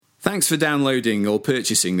Thanks for downloading or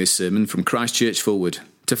purchasing this sermon from Christ Church Fulwood.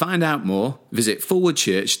 To find out more, visit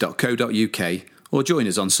fulwoodchurch.co.uk or join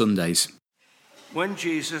us on Sundays. When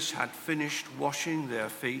Jesus had finished washing their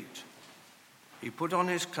feet, he put on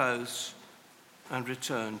his clothes and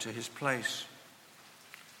returned to his place.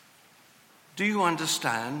 "Do you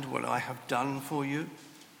understand what I have done for you?"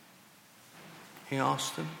 he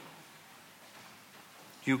asked them.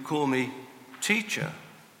 "You call me teacher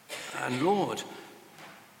and Lord,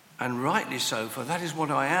 and rightly so, for that is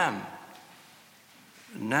what I am.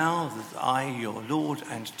 Now that I, your Lord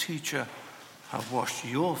and teacher, have washed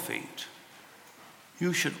your feet,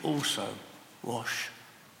 you should also wash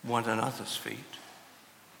one another's feet.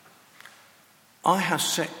 I have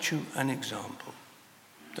set you an example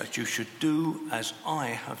that you should do as I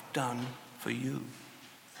have done for you.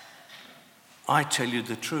 I tell you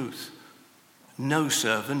the truth, no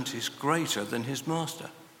servant is greater than his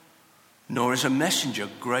master, nor is a messenger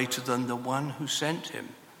greater than the one who sent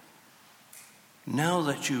him. Now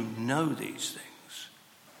that you know these things,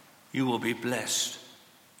 you will be blessed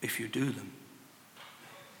if you do them.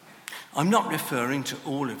 I'm not referring to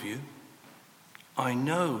all of you. I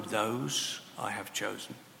know those I have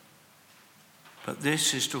chosen. But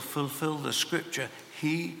this is to fulfill the scripture,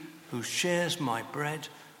 he who shares my bread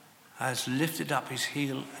has lifted up his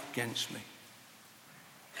heel against me.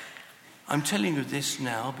 I'm telling you this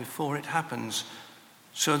now before it happens,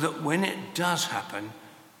 so that when it does happen,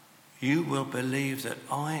 you will believe that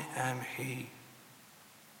I am he.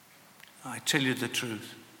 I tell you the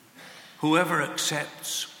truth. Whoever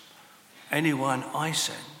accepts anyone I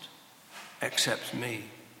send accepts me.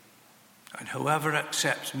 And whoever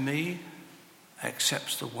accepts me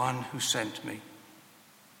accepts the one who sent me."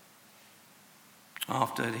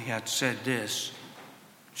 After he had said this,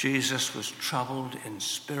 Jesus was troubled in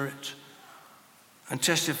spirit and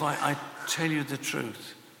testified, "I tell you the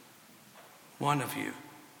truth, one of you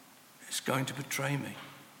is going to betray me."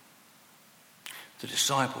 The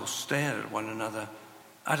disciples stared at one another,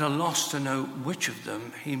 at a loss to know which of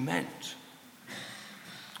them he meant.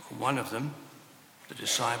 One of them, the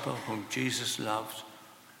disciple whom Jesus loved,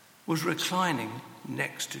 was reclining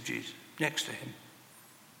next to him.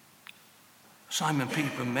 Simon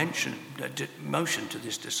Peter motioned to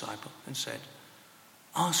this disciple and said,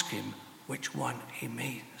 "Ask him which one he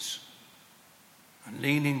means." And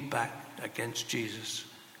leaning back against Jesus,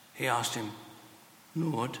 he asked him,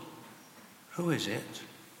 "Lord, who is it?"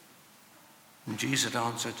 And Jesus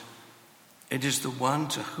answered, "It is the one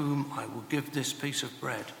to whom I will give this piece of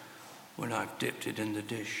bread when I've dipped it in the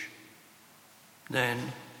dish."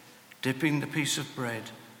 Then, dipping the piece of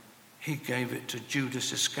bread, he gave it to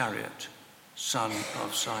Judas Iscariot, son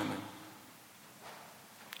of Simon.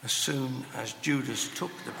 As soon as Judas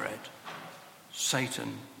took the bread,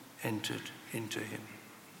 Satan entered into him.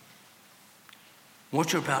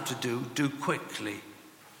 "What you're about to do quickly,"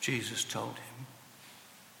 Jesus told him.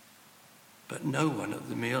 But no one at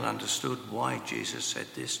the meal understood why Jesus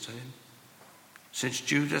said this to him. Since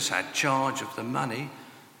Judas had charge of the money,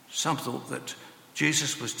 some thought that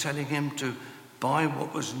Jesus was telling him to buy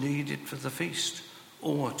what was needed for the feast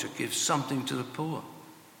or to give something to the poor.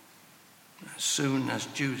 As soon as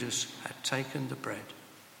Judas had taken the bread,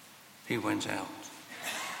 he went out,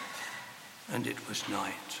 and it was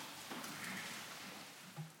night.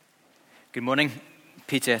 Good morning.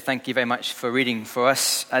 Peter, thank you very much for reading for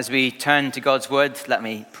us. As we turn to God's word, let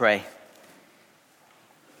me pray.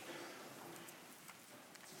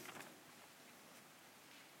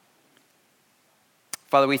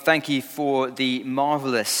 Father, we thank you for the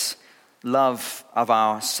marvelous love of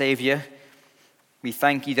our Savior. We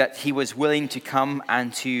thank you that he was willing to come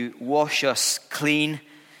and to wash us clean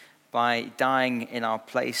by dying in our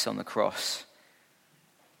place on the cross.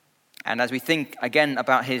 And as we think again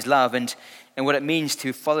about his love and what it means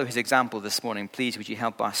to follow his example this morning, please would you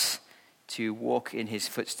help us to walk in his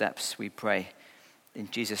footsteps, we pray. In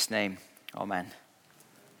Jesus' name, amen.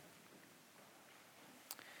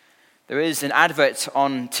 There is an advert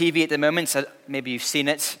on TV at the moment, so maybe you've seen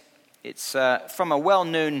it. It's from a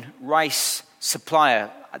well-known rice supplier.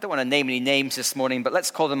 I don't want to name any names this morning, but let's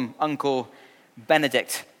call them Uncle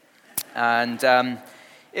Benedict. And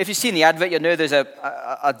if you've seen the advert, you'll know there's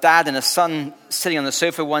a dad and a son sitting on the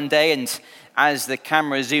sofa one day, and as the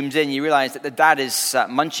camera zooms in, you realize that the dad is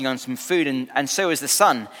munching on some food, and so is the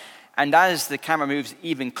son. And as the camera moves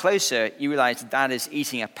even closer, you realize the dad is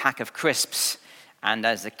eating a pack of crisps. And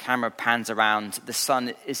as the camera pans around, the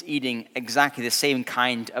son is eating exactly the same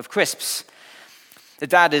kind of crisps. The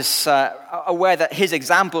dad is aware that his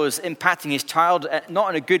example is impacting his child, not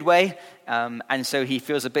in a good way, And so he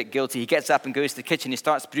feels a bit guilty. He gets up and goes to the kitchen. He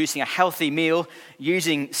starts producing a healthy meal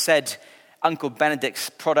using said Uncle Benedict's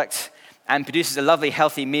product and produces a lovely,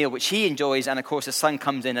 healthy meal, which he enjoys. And, of course, the son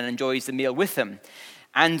comes in and enjoys the meal with him.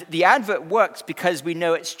 And the advert works because we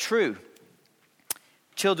know it's true.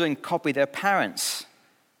 Children copy their parents.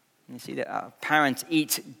 You see that a parent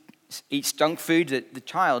eats junk food, the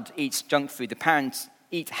child eats junk food. The parents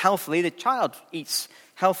eat healthily, the child eats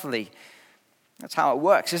healthily. That's how it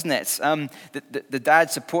works, isn't it? The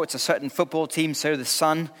dad supports a certain football team, so the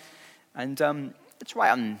son. And it's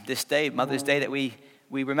right on this day, Mother's Day, that we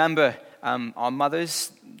remember our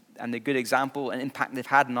mothers and the good example and impact they've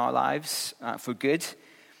had in our lives for good.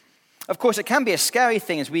 Of course, it can be a scary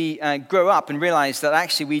thing as we grow up and realize that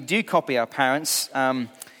actually we do copy our parents.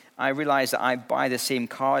 I realize that I buy the same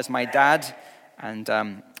car as my dad, and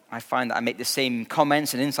I find that I make the same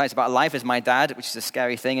comments and insights about life as my dad, which is a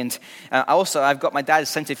scary thing. And also, I've got my dad's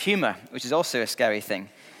sense of humor, which is also a scary thing.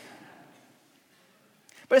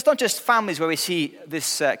 But it's not just families where we see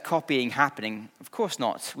this copying happening. Of course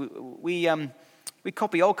not. We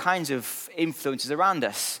copy all kinds of influences around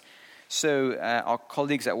us. So our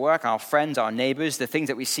colleagues at work, our friends, our neighbors, the things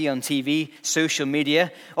that we see on TV, social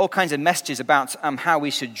media, all kinds of messages about how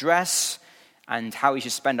we should dress and how we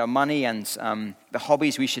should spend our money and the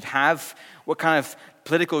hobbies we should have, what kind of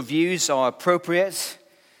political views are appropriate,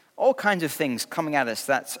 all kinds of things coming at us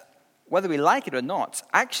that, whether we like it or not,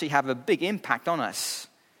 actually have a big impact on us.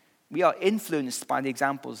 We are influenced by the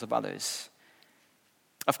examples of others.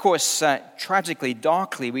 Of course, tragically,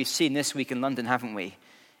 darkly, we've seen this week in London, haven't we?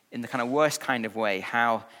 In the kind of worst kind of way,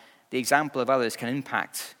 how the example of others can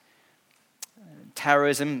impact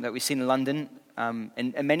terrorism that we've seen in London,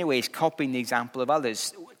 in many ways copying the example of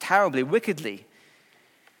others, terribly, wickedly.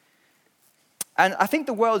 And I think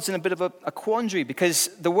the world's in a bit of a quandary because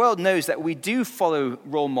the world knows that we do follow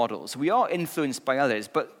role models. We are influenced by others,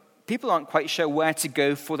 but people aren't quite sure where to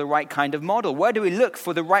go for the right kind of model. Where do we look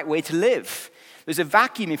for the right way to live? There's a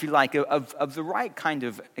vacuum, if you like, of the right kind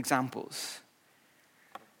of examples.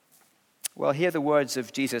 Well, hear the words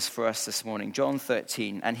of Jesus for us this morning, John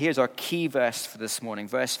 13. And here's our key verse for this morning,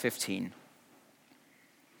 verse 15.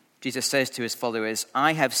 Jesus says to his followers,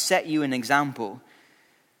 "I have set you an example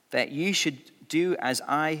that you should do as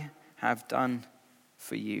I have done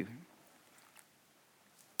for you."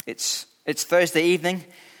 It's Thursday evening.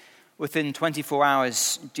 Within 24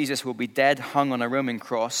 hours, Jesus will be dead, hung on a Roman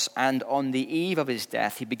cross. And on the eve of his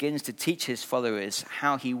death, he begins to teach his followers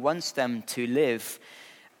how he wants them to live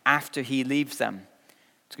after he leaves them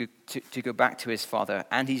to go back to his Father.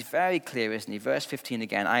 And he's very clear, isn't he? Verse 15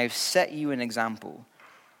 again, "I have set you an example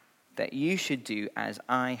that you should do as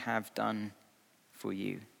I have done for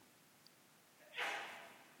you."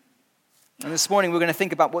 And this morning we're going to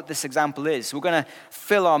think about what this example is. We're going to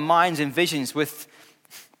fill our minds and visions with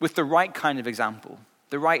the right kind of example,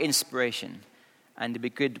 the right inspiration. And it'd be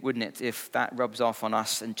good, wouldn't it, if that rubs off on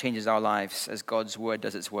us and changes our lives as God's word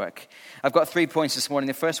does its work. I've got 3 points this morning.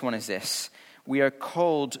 The first one is this: we are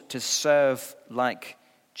called to serve like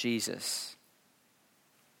Jesus.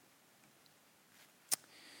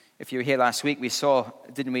 If you were here last week, we saw,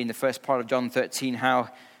 didn't we, in the first part of John 13, how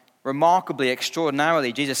remarkably,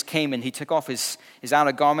 extraordinarily, Jesus came and he took off his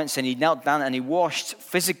outer garments and he knelt down and he washed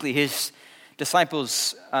physically his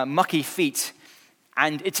disciples' mucky feet.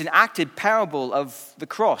 And it's an acted parable of the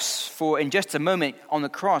cross, for in just a moment on the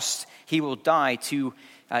cross, he will die to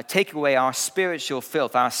take away our spiritual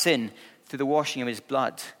filth, our sin, through the washing of his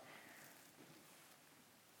blood.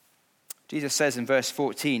 Jesus says in verse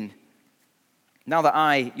 14, "Now that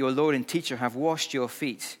I, your Lord and teacher, have washed your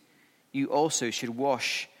feet, you also should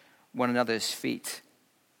wash one another's feet."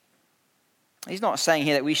 He's not saying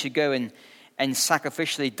here that we should go and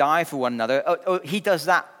sacrificially die for one another. He does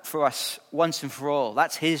that for us once and for all.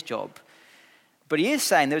 That's his job. But he is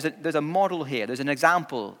saying there's a model here. There's an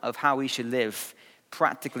example of how we should live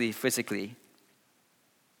practically, physically.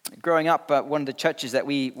 Growing up, one of the churches that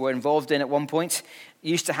we were involved in at one point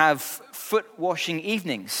used to have foot washing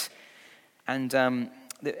evenings. And I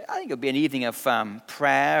think it would be an evening of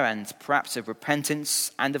prayer and perhaps of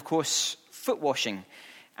repentance and, of course, foot washing.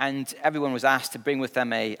 And everyone was asked to bring with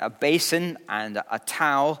them a basin and a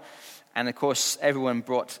towel. And, of course, everyone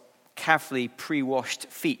brought carefully pre-washed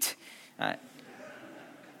feet.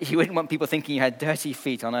 You wouldn't want people thinking you had dirty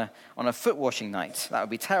feet on a foot washing night. That would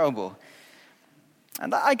be terrible.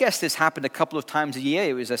 And I guess this happened a couple of times a year.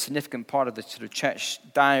 It was a significant part of the sort of church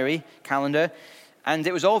diary, calendar. And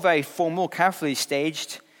it was all very formal, carefully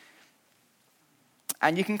staged.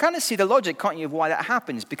 And you can kind of see the logic, can't you, of why that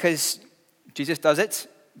happens. Because Jesus does it.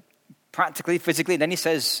 practically, physically. And then he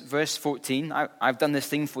says, verse 14, I've done this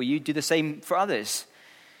thing for you, do the same for others.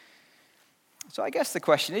 So I guess the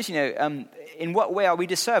question is, in what way are we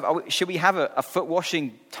to serve? Should we have a foot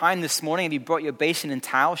washing time this morning? Have you brought your basin and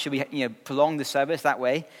towel? Should we prolong the service that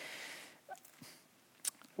way?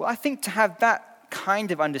 Well, I think to have that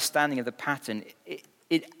kind of understanding of the pattern,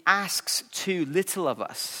 it asks too little of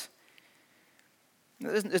us.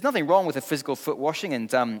 There's nothing wrong with a physical foot washing, and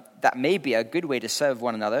that may be a good way to serve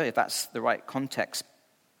one another if that's the right context.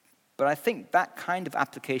 But I think that kind of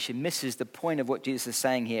application misses the point of what Jesus is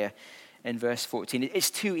saying here in verse 14. It's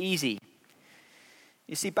too easy.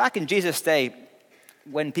 You see, back in Jesus' day,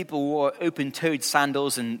 when people wore open-toed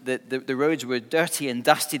sandals and the roads were dirty and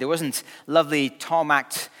dusty, there wasn't lovely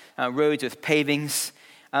tarmacked roads with pavings,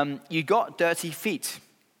 you got dirty feet.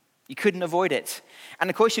 You couldn't avoid it. And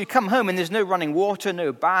of course, you come home and there's no running water,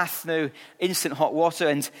 no bath, no instant hot water,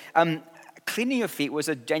 and cleaning your feet was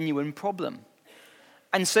a genuine problem.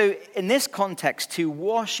 And so in this context, to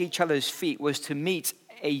wash each other's feet was to meet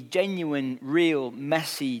a genuine, real,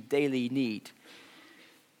 messy daily need.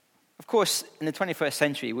 Of course, in the 21st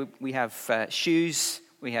century, we have shoes,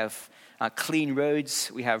 we have clean roads,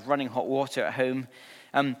 we have running hot water at home.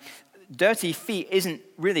 Dirty feet isn't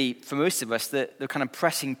really, for most of us, the kind of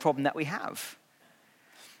pressing problem that we have.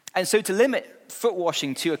 And so to limit foot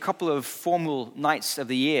washing to a couple of formal nights of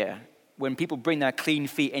the year, when people bring their clean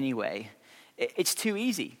feet anyway, it's too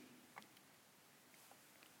easy.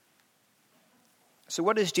 So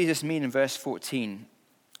what does Jesus mean in verse 14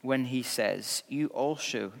 when he says, you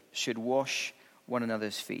also should wash one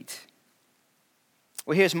another's feet?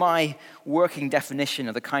 Well, here's my working definition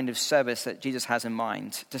of the kind of service that Jesus has in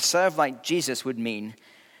mind. To serve like Jesus would mean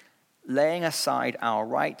laying aside our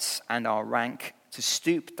rights and our rank to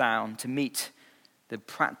stoop down to meet the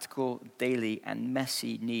practical, daily, and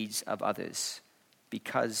messy needs of others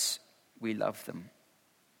because we love them.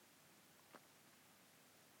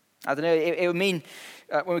 I don't know, it would mean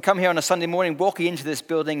when we come here on a Sunday morning, walking into this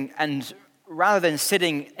building, and rather than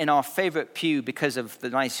sitting in our favorite pew because of the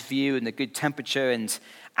nice view and the good temperature and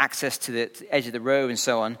access to the edge of the row and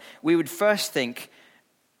so on, we would first think,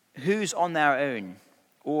 who's on their own?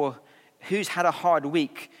 Or who's had a hard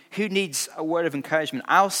week? Who needs a word of encouragement?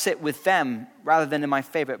 I'll sit with them rather than in my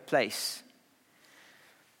favorite place.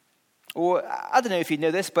 Or, I don't know if you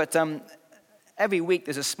know this, but every week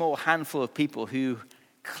there's a small handful of people who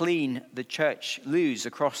clean the church loos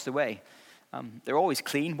across the way. They're always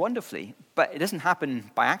clean, wonderfully, but it doesn't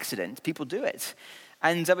happen by accident. People do it.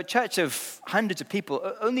 And of a church of hundreds of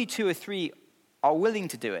people, only 2 or 3 are willing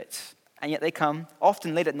to do it. And yet they come,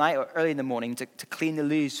 often late at night or early in the morning, to clean the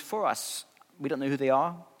loos for us. We don't know who they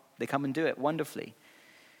are. They come and do it wonderfully.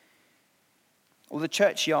 Or the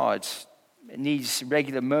churchyard, it needs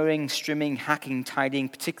regular mowing, trimming, hacking, tidying,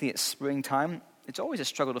 particularly at springtime. It's always a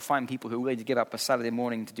struggle to find people who are willing to give up a Saturday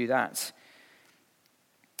morning to do that.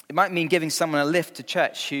 It might mean giving someone a lift to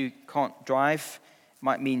church who can't drive. It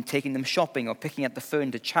might mean taking them shopping or picking up the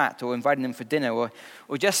phone to chat or inviting them for dinner or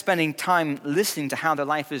just spending time listening to how their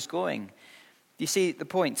life is going. Do you see the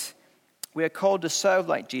point? We are called to serve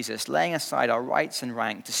like Jesus, laying aside our rights and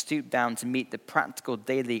rank to stoop down to meet the practical,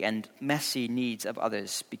 daily, and messy needs of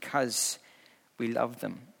others because we love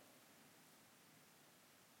them.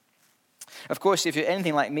 Of course, if you're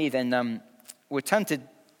anything like me, then we're tempted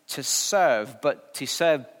to serve, but to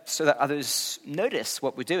serve so that others notice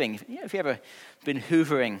what we're doing. If you've ever been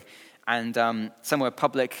hoovering and somewhere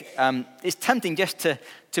public, it's tempting just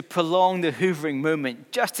to prolong the hoovering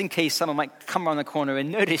moment, just in case someone might come around the corner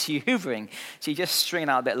and notice you hoovering. So you just string it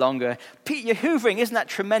out a bit longer. Pete, you're hoovering. Isn't that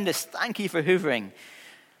tremendous? Thank you for hoovering.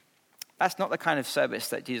 That's not the kind of service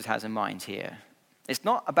that Jesus has in mind here. It's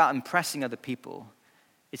not about impressing other people.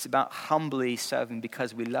 It's about humbly serving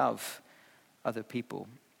because we love other people.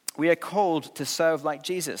 We are called to serve like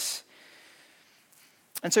Jesus.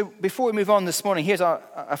 And so before we move on this morning, here's our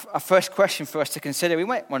first question for us to consider. We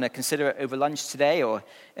might want to consider it over lunch today or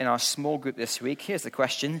in our small group this week. Here's the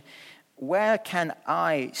question. Where can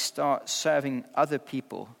I start serving other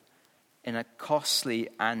people in a costly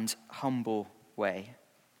and humble way?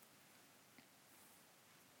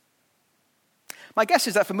 My guess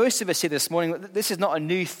is that for most of us here this morning, this is not a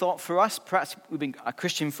new thought for us. Perhaps we've been a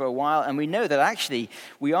Christian for a while, and we know that actually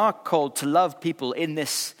we are called to love people in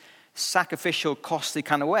this sacrificial, costly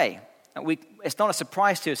kind of way. It's not a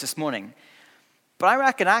surprise to us this morning. But I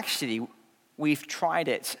reckon actually we've tried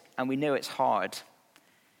it, and we know it's hard.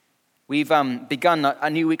 We've begun a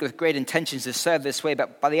new week with great intentions to serve this way,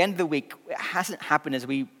 but by the end of the week, it hasn't happened as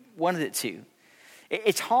we wanted it to.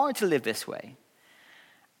 It's hard to live this way.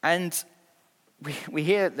 And we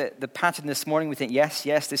hear the pattern this morning. We think, yes,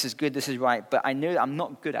 this is good, this is right, but I know that I'm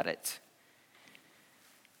not good at it.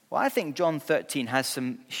 Well, I think John 13 has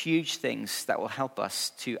some huge things that will help us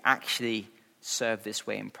to actually serve this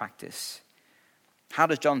way in practice. How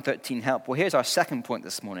does John 13 help? Well, here's our second point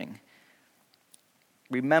this morning.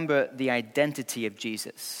 Remember the identity of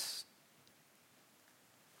Jesus.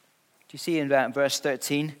 Do you see in verse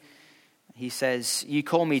 13? He says, "You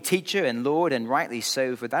call me teacher and Lord, and rightly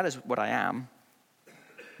so, for that is what I am.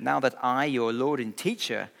 Now that I, your Lord and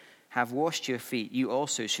teacher, have washed your feet, you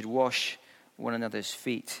also should wash one another's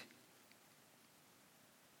feet."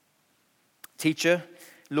 Teacher,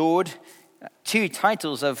 Lord, two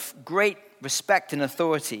titles of great respect and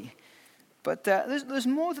authority. But there's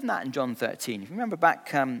more than that in John 13. If you remember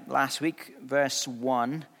back last week, verse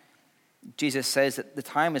 1, Jesus says that the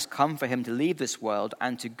time has come for him to leave this world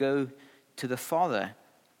and to go to the Father.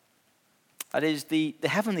 That is the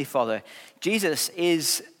Heavenly Father. Jesus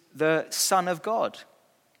is the Son of God.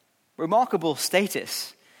 Remarkable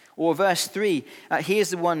status. Or verse 3, he is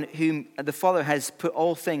the one whom the Father has put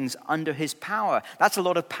all things under his power. That's a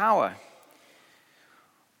lot of power.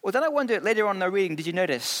 Well, then I wonder, later on in our reading, did you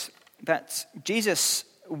notice that Jesus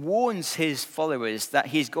warns his followers that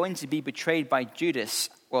he's going to be betrayed by Judas?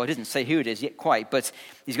 Well, he doesn't say who it is yet quite, but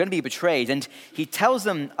he's going to be betrayed. And he tells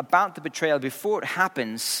them about the betrayal before it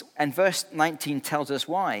happens, and verse 19 tells us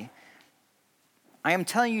why. "I am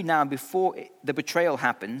telling you now before the betrayal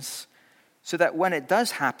happens, so that when it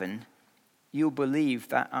does happen, you'll believe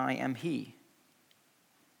that I am he."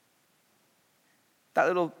 That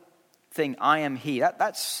little thing, "I am he,"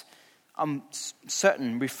 that's I'm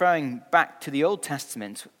certain referring back to the Old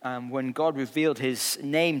Testament when God revealed his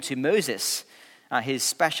name to Moses, his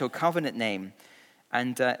special covenant name.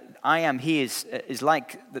 And "I am he" is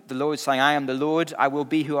like the Lord saying, "I am the Lord, I will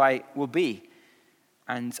be who I will be."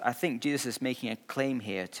 And I think Jesus is making a claim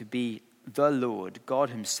here to be the Lord, God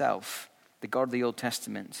himself, the God of the Old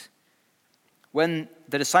Testament. When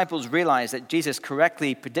the disciples realize that Jesus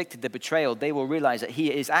correctly predicted the betrayal, they will realize that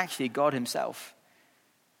he is actually God himself.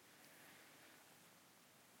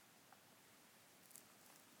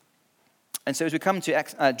 And so as we come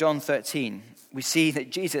to John 13, we see that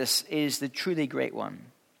Jesus is the truly great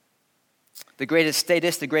one. The greatest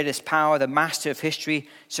status, the greatest power, the master of history,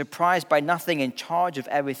 surprised by nothing, in charge of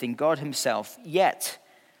everything, God himself, yet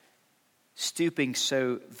stooping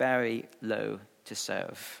so very low to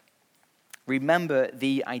serve. Remember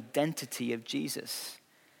the identity of Jesus.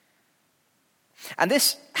 And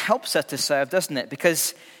this helps us to serve, doesn't it?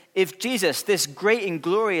 Because if Jesus, this great and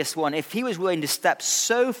glorious one, if he was willing to step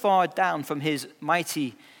so far down from his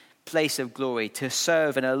mighty place of glory to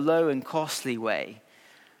serve in a low and costly way,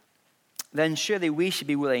 then surely we should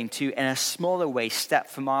be willing to, in a smaller way, step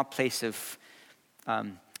from our place of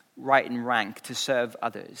right and rank to serve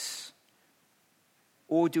others.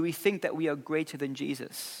 Or do we think that we are greater than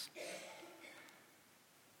Jesus?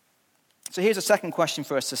 So here's a second question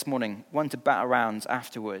for us this morning, one to bat around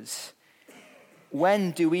afterwards.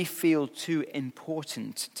 When do we feel too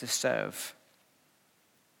important to serve?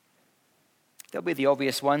 There'll be the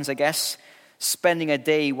obvious ones, I guess. Spending a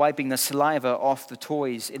day wiping the saliva off the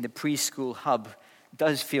toys in the preschool hub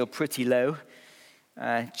does feel pretty low.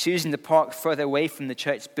 Choosing to park further away from the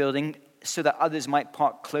church building so that others might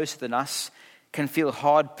park closer than us can feel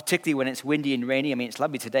hard, particularly when it's windy and rainy. I mean, it's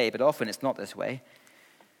lovely today, but often it's not this way.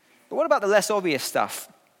 But what about the less obvious stuff?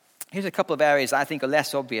 Here's a couple of areas I think are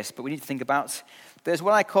less obvious, but we need to think about. There's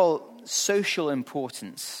what I call social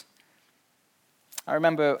importance. I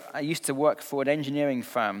remember I used to work for an engineering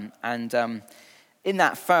firm, and in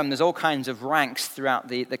that firm, there's all kinds of ranks throughout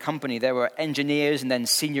the company. There were engineers, and then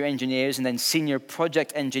senior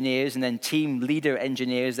project engineers, and then team leader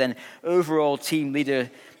engineers, then overall team leader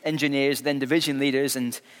engineers, then division leaders,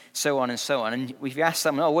 and so on and so on. And if you ask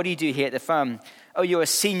someone, "Oh, what do you do here at the firm?" "Oh, you're a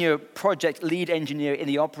senior project lead engineer in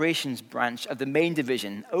the operations branch of the main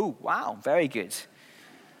division." "Oh, wow, very good."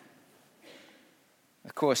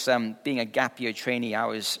 Of course, being a gap year trainee, I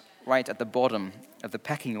was right at the bottom of the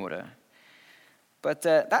pecking order. But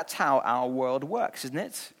that's how our world works, isn't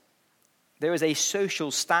it? There is a social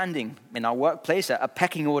standing in our workplace, a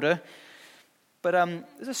pecking order. But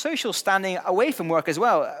there's a social standing away from work as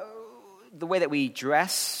well. The way that we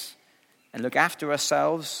dress and look after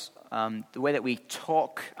ourselves, the way that we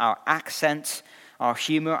talk, our accent, our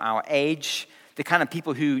humor, our age, the kind of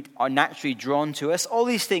people who are naturally drawn to us, all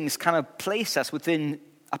these things kind of place us within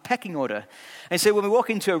a pecking order. And so when we walk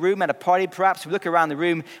into a room at a party, perhaps we look around the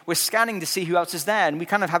room, we're scanning to see who else is there, and we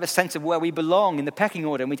kind of have a sense of where we belong in the pecking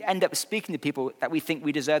order, and we end up speaking to people that we think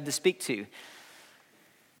we deserve to speak to.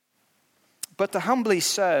 But to humbly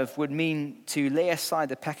serve would mean to lay aside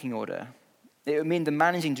the pecking order. It would mean the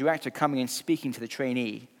managing director coming and speaking to the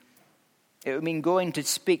trainee. It would mean going to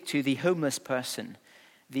speak to the homeless person,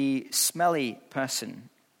 the smelly person,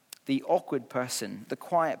 the awkward person, the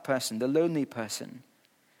quiet person, the lonely person.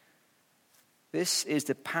 This is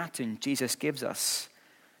the pattern Jesus gives us,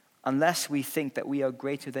 unless we think that we are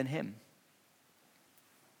greater than him.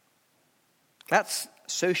 That's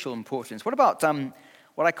social importance. What about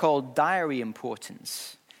what I call diary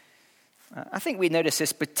importance? I think we notice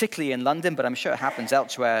this particularly in London, but I'm sure it happens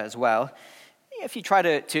elsewhere as well. If you try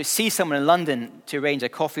to see someone in London to arrange a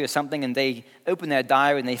coffee or something, and they open their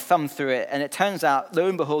diary and they thumb through it, and it turns out, lo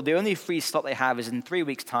and behold, the only free slot they have is in 3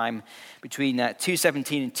 weeks' time between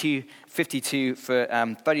 2:17 and 2:52 for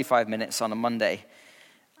 35 minutes on a Monday.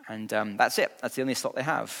 And that's it. That's the only slot they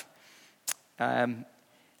have.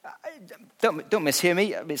 Don't mishear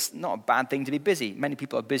me. It's not a bad thing to be busy. Many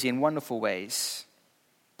people are busy in wonderful ways.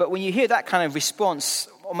 But when you hear that kind of response,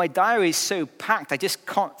 oh, my diary is so packed, I just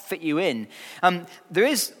can't fit you in. There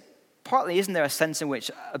is, partly, isn't there a sense in which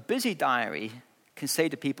a busy diary can say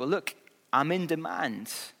to people, look, I'm in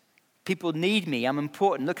demand. People need me. I'm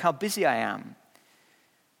important. Look how busy I am.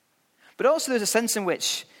 But also there's a sense in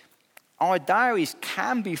which our diaries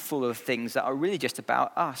can be full of things that are really just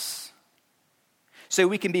about us. So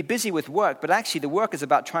we can be busy with work, but actually the work is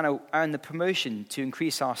about trying to earn the promotion to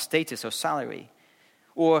increase our status or salary.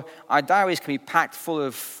 Or our diaries can be packed full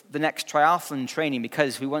of the next triathlon training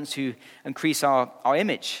because we want to increase our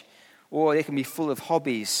image. Or they can be full of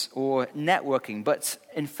hobbies or networking. But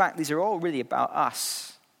in fact, these are all really about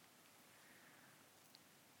us.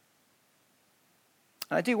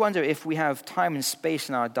 And I do wonder if we have time and space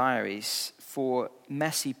in our diaries for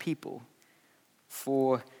messy people,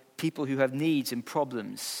 for people who have needs and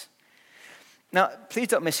problems. Now, please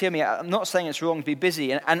don't mishear me. I'm not saying it's wrong to be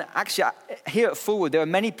busy. And actually, here at Forward, there are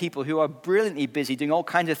many people who are brilliantly busy doing all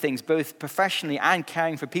kinds of things, both professionally and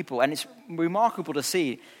caring for people. And it's remarkable to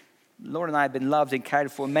see. Laura and I have been loved and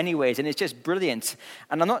cared for in many ways, and it's just brilliant.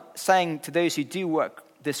 And I'm not saying to those who do work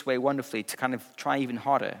this way wonderfully to kind of try even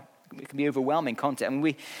harder. It can be overwhelming content. I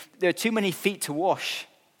mean, there are too many feet to wash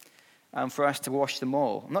for us to wash them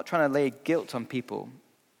all. I'm not trying to lay guilt on people.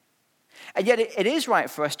 And yet it is right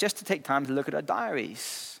for us just to take time to look at our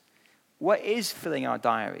diaries. What is filling our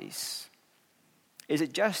diaries? Is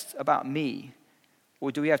it just about me?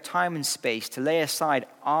 Or do we have time and space to lay aside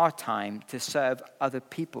our time to serve other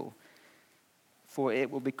people? For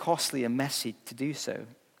it will be costly and messy to do so.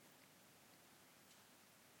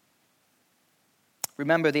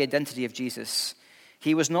 Remember the identity of Jesus.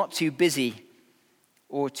 He was not too busy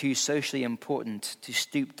or too socially important to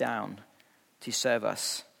stoop down to serve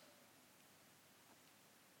us.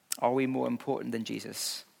 Are we more important than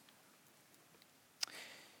Jesus?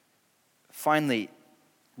 Finally,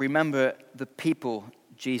 remember the people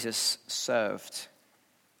Jesus served.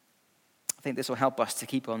 I think this will help us to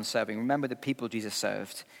keep on serving. Remember the people Jesus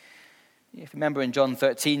served. If you remember in John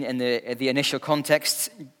 13, in the initial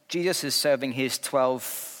context, Jesus is serving his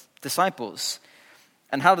 12 disciples.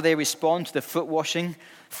 And how do they respond to the foot washing?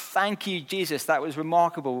 Thank you, Jesus. That was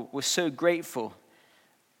remarkable. We're so grateful.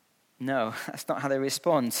 No, that's not how they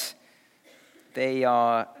respond. They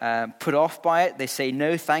are put off by it. They say,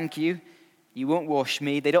 no, thank you. You won't wash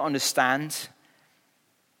me. They don't understand.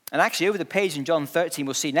 And actually, over the page in John 13,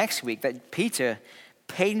 we'll see next week that Peter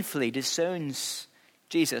painfully disowns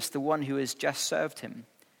Jesus, the one who has just served him.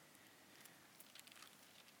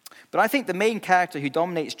 But I think the main character who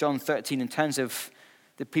dominates John 13 in terms of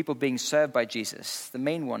the people being served by Jesus, the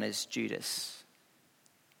main one is Judas.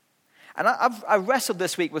 And I wrestled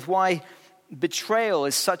this week with why betrayal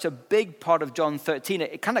is such a big part of John 13.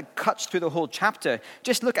 It kind of cuts through the whole chapter.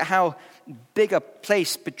 Just look at how big a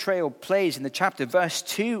place betrayal plays in the chapter. Verse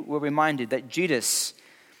 2, we're reminded that Judas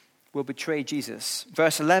will betray Jesus.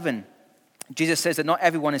 Verse 11, Jesus says that not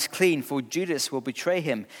everyone is clean, for Judas will betray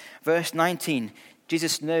him. Verse 19,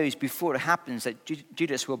 Jesus knows before it happens that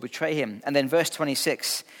Judas will betray him. And then verse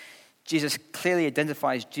 26, Jesus clearly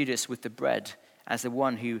identifies Judas with the bread as the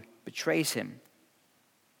one who betrays him.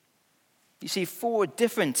 You see 4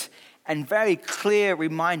 different and very clear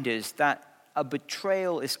reminders that a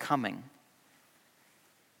betrayal is coming.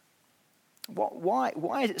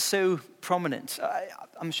 Why is it so prominent?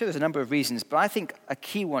 I'm sure there's a number of reasons, but I think a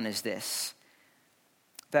key one is this,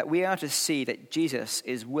 that we are to see that Jesus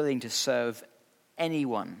is willing to serve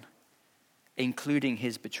anyone, including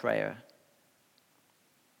his betrayer.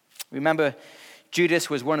 Remember, Judas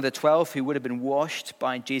was one of the 12 who would have been washed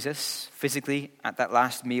by Jesus physically at that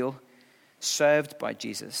last meal, served by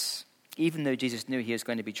Jesus, even though Jesus knew he was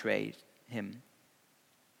going to betray him.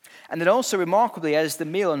 And then also remarkably, as the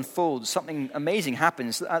meal unfolds, something amazing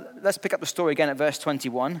happens. Let's pick up the story again at verse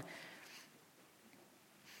 21.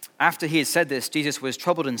 After he had said this, Jesus was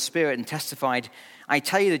troubled in spirit and testified, "I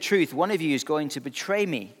tell you the truth, one of you is going to betray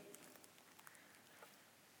me."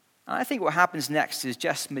 And I think what happens next is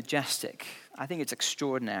just majestic. I think it's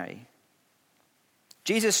extraordinary.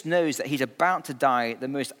 Jesus knows that he's about to die the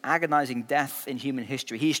most agonizing death in human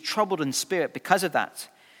history. He's troubled in spirit because of that.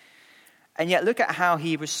 And yet look at how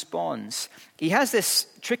he responds. He has this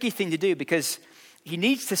tricky thing to do because he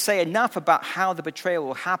needs to say enough about how the betrayal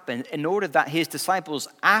will happen in order that his disciples,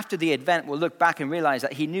 after the event, will look back and realize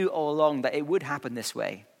that he knew all along that it would happen this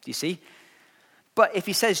way. Do you see? But if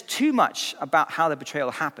he says too much about how the betrayal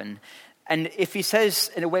will happen, and if he says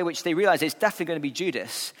in a way which they realize it's definitely going to be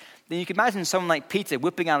Judas, then you can imagine someone like Peter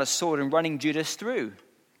whipping out a sword and running Judas through.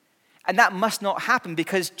 And that must not happen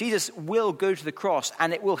because Jesus will go to the cross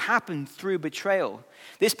and it will happen through betrayal.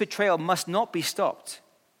 This betrayal must not be stopped.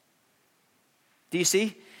 Do you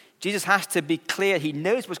see? Jesus has to be clear he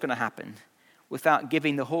knows what's going to happen without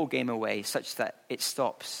giving the whole game away such that it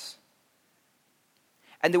stops.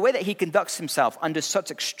 And the way that he conducts himself under such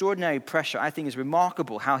extraordinary pressure, I think, is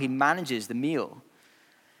remarkable how he manages the meal.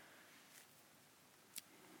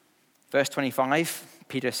 Verse 25,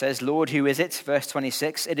 Peter says, "Lord, who is it?" Verse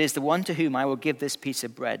 26, "It is the one to whom I will give this piece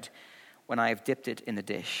of bread when I have dipped it in the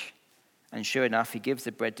dish." And sure enough, he gives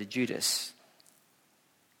the bread to Judas.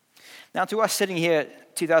 Now, to us sitting here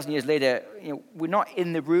 2,000 years later, we're not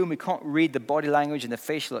in the room. We can't read the body language and the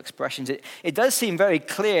facial expressions. It does seem very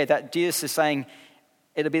clear that Jesus is saying,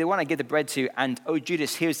 "It'll be the one I give the bread to, and oh,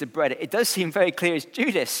 Judas, here's the bread." It does seem very clear it's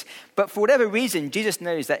Judas. But for whatever reason, Jesus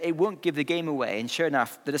knows that it won't give the game away. And sure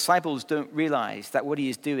enough, the disciples don't realize that what he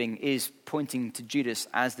is doing is pointing to Judas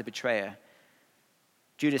as the betrayer.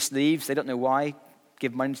 Judas leaves. They don't know why.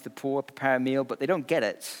 Give money to the poor, prepare a meal, but they don't get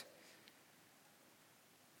it.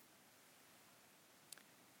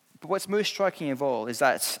 But what's most striking of all is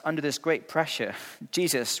that under this great pressure,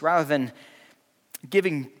 Jesus, rather than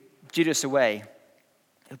giving Judas away, it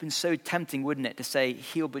would have been so tempting, wouldn't it, to say,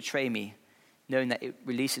 "He'll betray me," knowing that it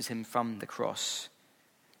releases him from the cross.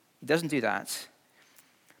 He doesn't do that.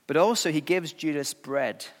 But also he gives Judas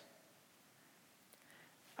bread.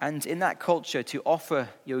 And in that culture, to offer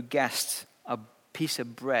your guest a piece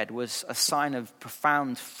of bread was a sign of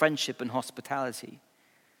profound friendship and hospitality.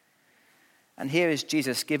 And here is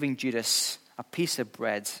Jesus giving Judas a piece of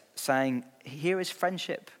bread, saying, "Here is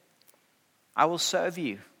friendship. I will serve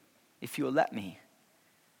you if you will let me."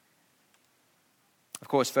 Of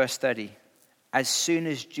course, verse 30, "As soon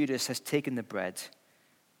as Judas has taken the bread,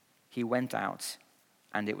 he went out,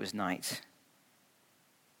 and it was night."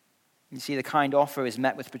 You see, the kind offer is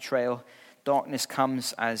met with betrayal. Darkness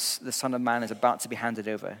comes as the Son of Man is about to be handed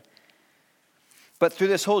over. But through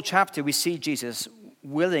this whole chapter, we see Jesus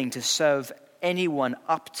willing to serve anyone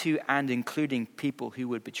up to and including people who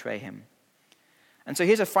would betray him. And so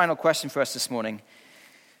here's a final question for us this morning.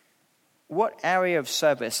 What area of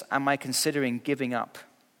service am I considering giving up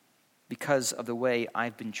because of the way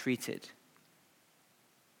I've been treated?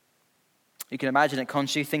 You can imagine it,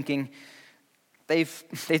 Conchu, thinking,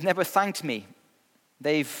 they've never thanked me.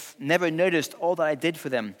 They've never noticed all that I did for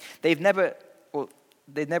them. They've never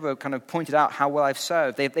kind of pointed out how well I've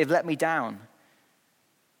served. They've let me down.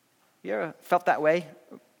 You ever felt that way?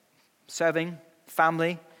 Serving,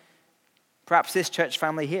 family, perhaps this church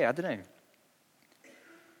family here, I don't know.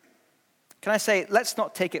 Can I say, let's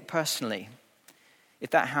not take it personally if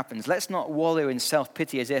that happens. Let's not wallow in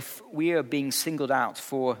self-pity as if we are being singled out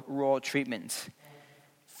for raw treatment.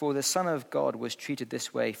 For the Son of God was treated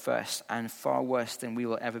this way first, and far worse than we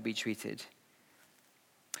will ever be treated.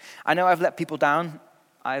 I know I've let people down.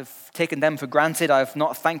 I've taken them for granted. I've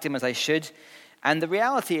not thanked them as I should. And the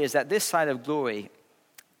reality is that this side of glory,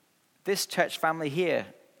 this church family here,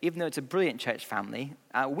 even though it's a brilliant church family,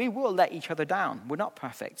 we will let each other down. We're not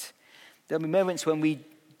perfect. There'll be moments when we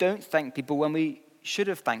don't thank people when we should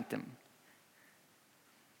have thanked them.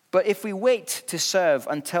 But if we wait to serve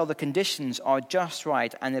until the conditions are just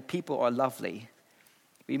right and the people are lovely,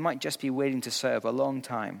 we might just be waiting to serve a long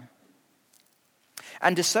time.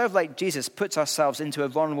 And to serve like Jesus puts ourselves into a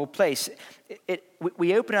vulnerable place.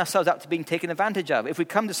 We open ourselves up to being taken advantage of. If we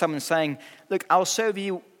come to someone saying, "Look, I'll serve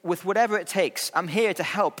you with whatever it takes. I'm here to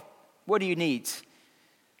help. What do you need?"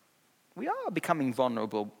 We are becoming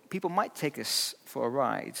vulnerable. People might take us for a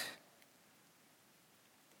ride.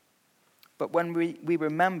 But when we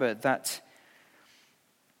remember that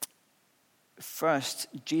first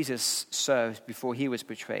Jesus served before he was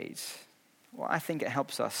betrayed, well, I think it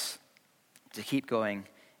helps us to keep going,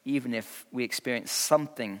 even if we experience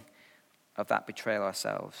something of that betrayal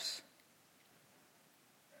ourselves.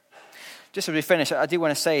 Just as we finish, I do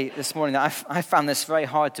want to say this morning that I found this very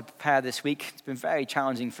hard to prepare this week. It's been very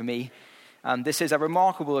challenging for me. This is a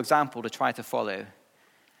remarkable example to try to follow.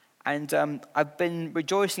 And I've been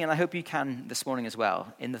rejoicing, and I hope you can this morning as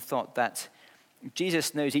well, in the thought that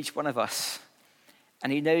Jesus knows each one of us.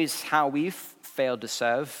 And he knows how we've failed to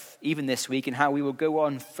serve, even this week, and how we will go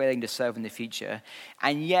on failing to serve in the future.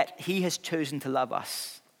 And yet he has chosen to love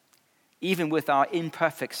us, even with our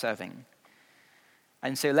imperfect serving.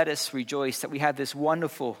 And so let us rejoice that we have this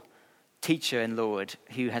wonderful teacher and Lord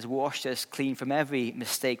who has washed us clean from every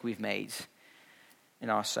mistake we've made in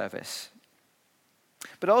our service.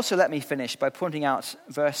 But also let me finish by pointing out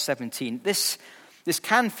verse 17. This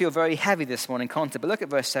can feel very heavy this morning, can't it? But look at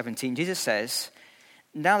verse 17. Jesus says,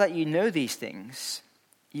 "Now that you know these things,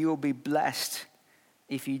 you will be blessed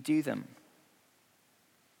if you do them."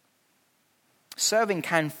 Serving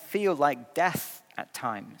can feel like death at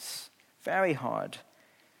times, very hard.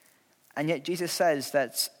 And yet Jesus says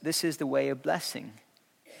that this is the way of blessing.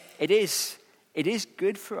 It is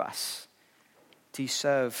good for us to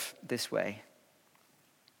serve this way.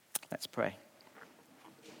 Let's pray.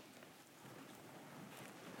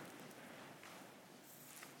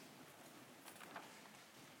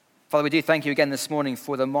 Father, we do thank you again this morning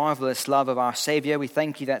for the marvelous love of our Savior. We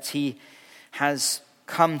thank you that he has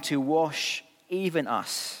come to wash even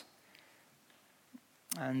us.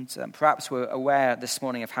 And perhaps we're aware this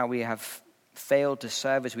morning of how we have failed to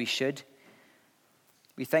serve as we should.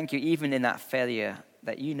 We thank you even in that failure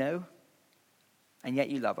that you know, and yet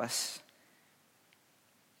you love us.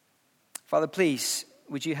 Father, please,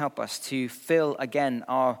 would you help us to fill again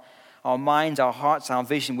our minds, our hearts, our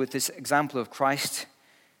vision with this example of Christ.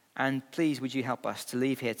 And please, would you help us to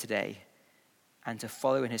leave here today and to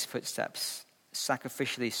follow in his footsteps,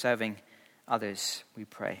 sacrificially serving others, we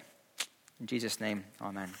pray. In Jesus' name,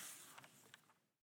 amen.